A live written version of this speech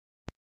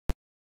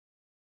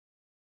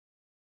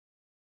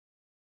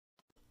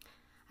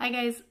Hi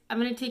guys, I'm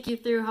going to take you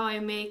through how I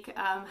make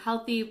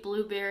healthy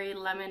blueberry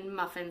lemon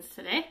muffins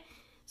today.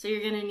 So you're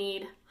going to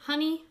need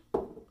honey,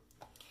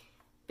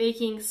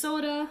 baking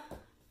soda,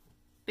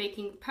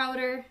 baking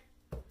powder,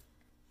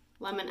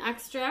 lemon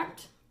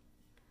extract,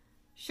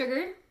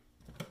 sugar,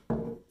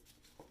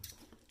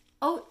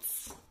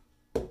 oats,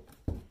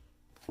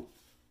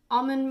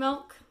 almond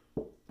milk,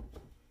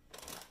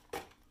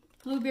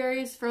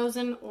 blueberries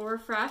frozen or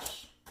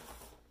fresh,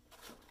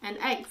 and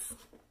eggs.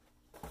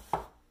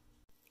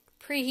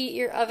 Preheat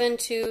your oven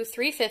to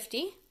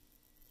 350.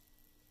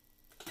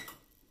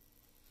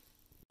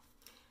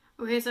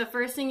 Okay, so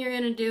first thing you're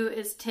going to do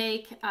is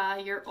take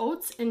your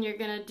oats and you're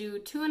going to do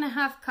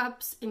 2.5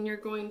 cups and you're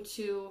going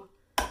to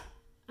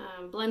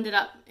blend it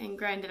up and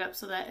grind it up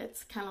so that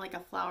it's kind of like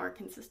a flour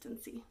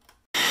consistency.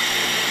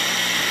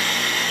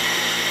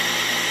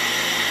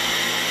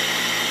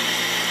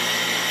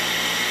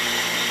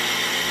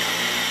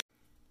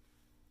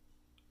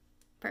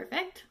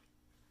 Perfect.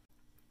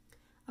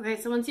 Okay,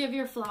 so once you have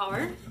your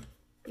flour,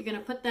 you're going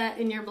to put that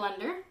in your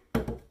blender.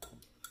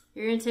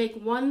 You're going to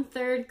take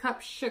 1/3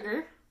 cup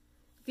sugar.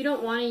 If you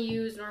don't want to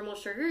use normal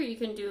sugar, you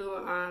can do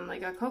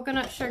like a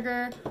coconut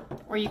sugar,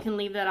 or you can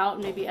leave that out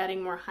and maybe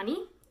adding more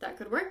honey. That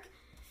could work.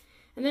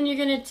 And then you're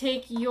going to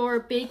take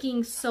your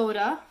baking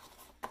soda.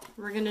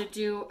 We're going to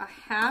do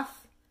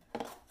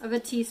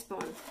 1/2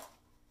 teaspoon.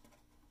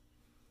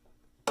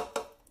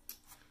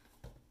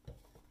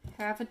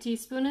 1/2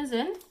 teaspoon is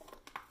in.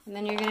 And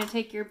then you're going to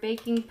take your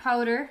baking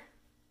powder,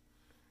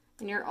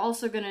 and you're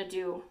also going to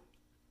do,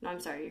 you're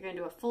going to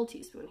do a full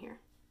teaspoon here.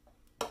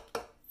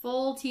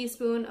 Full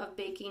teaspoon of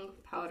baking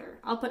powder.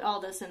 I'll put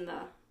all this in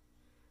the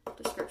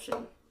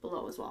description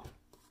below as well.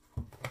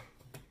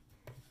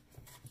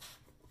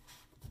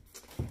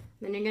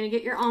 Then you're going to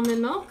get your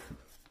almond milk.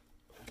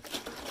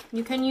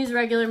 You can use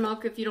regular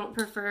milk if you don't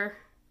prefer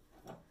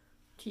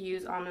to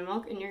use almond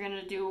milk, and you're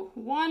going to do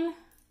 1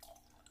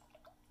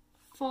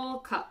 full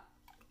cup.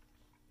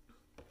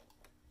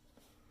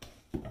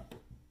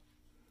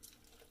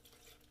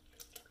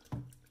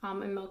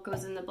 Almond milk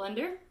goes in the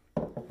blender.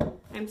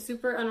 I'm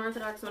super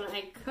unorthodox when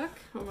I cook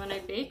or when I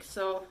bake,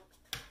 so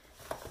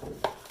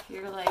if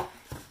you're like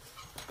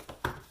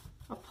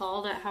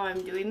appalled at how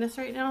I'm doing this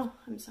right now,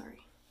 I'm sorry.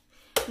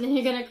 And then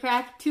you're gonna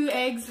crack 2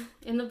 eggs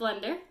in the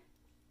blender.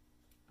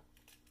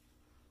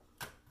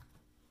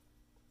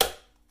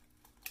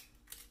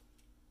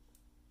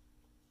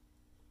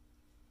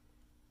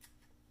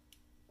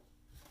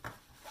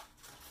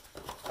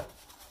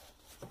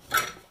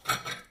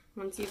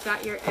 Once you've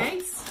got your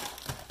eggs,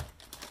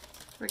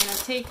 we're going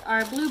to take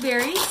our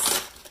blueberries.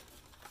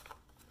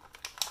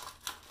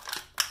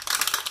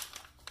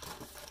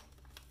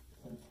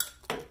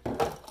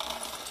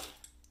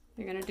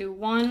 You're going to do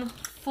 1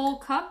 full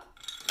cup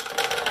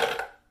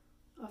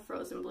of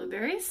frozen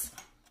blueberries.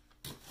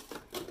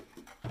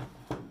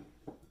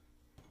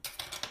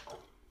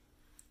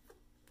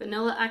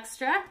 Vanilla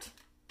extract,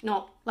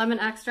 no, lemon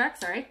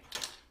extract, sorry.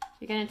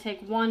 You're going to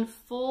take 1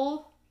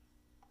 full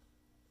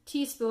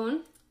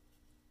teaspoon.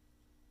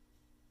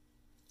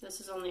 This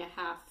is only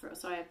 1/2,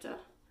 so I have to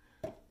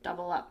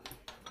double up.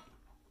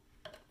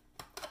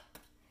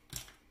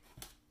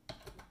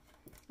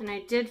 And I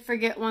did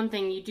forget one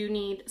thing, you do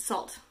need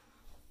salt.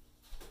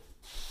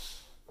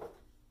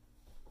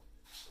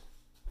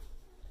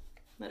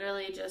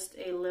 Literally just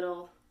a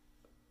little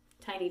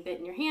tiny bit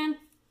in your hand.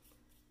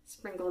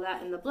 Sprinkle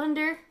that in the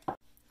blender.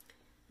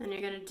 Then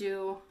you're gonna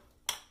do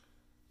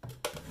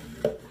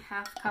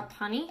 1/2 cup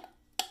honey.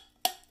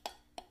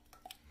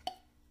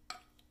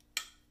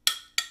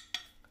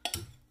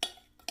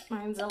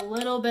 Mine's a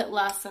little bit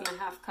less than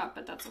 1/2 cup,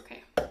 but that's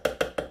okay.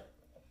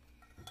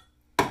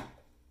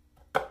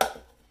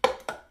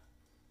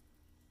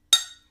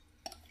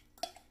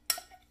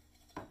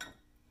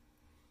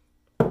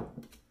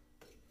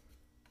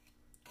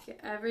 Get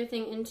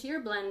everything into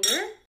your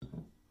blender.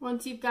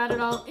 Once you've got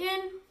it all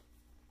in,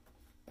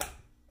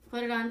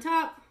 put it on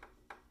top.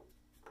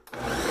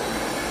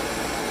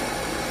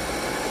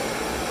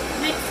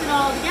 Mix it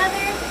all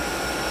together.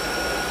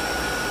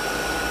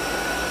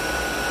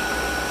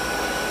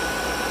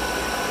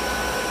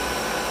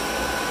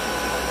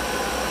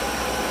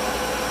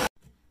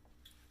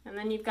 And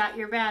then you've got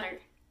your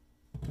batter.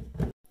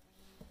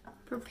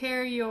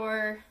 Prepare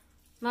your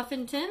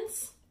muffin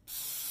tins.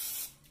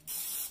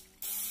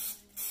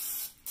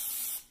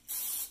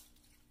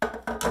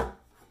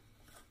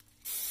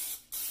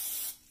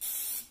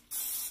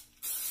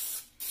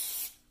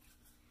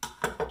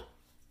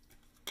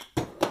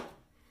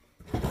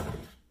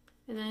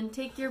 And then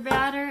take your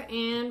batter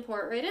and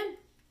pour it right in.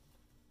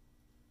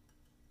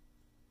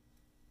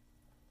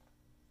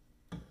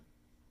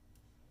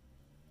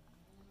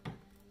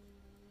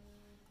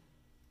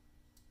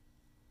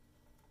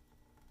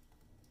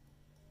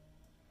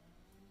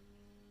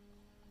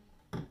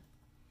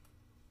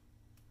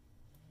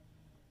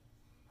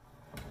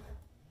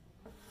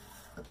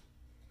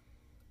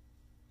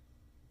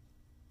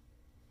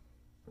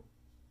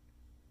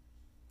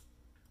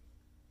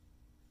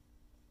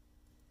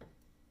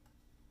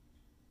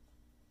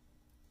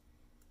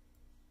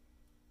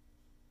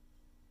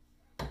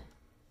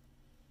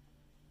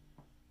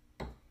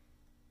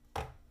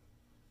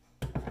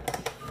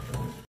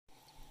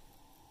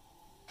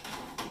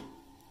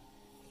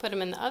 Put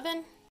them in the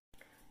oven.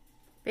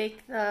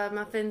 Bake the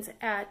muffins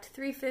at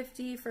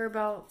 350 for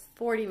about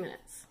 40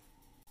 minutes.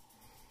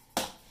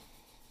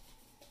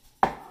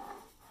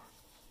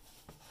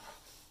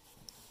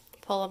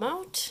 Pull them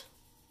out.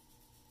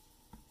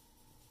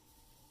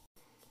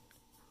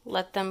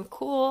 Let them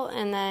cool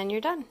and then you're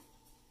done.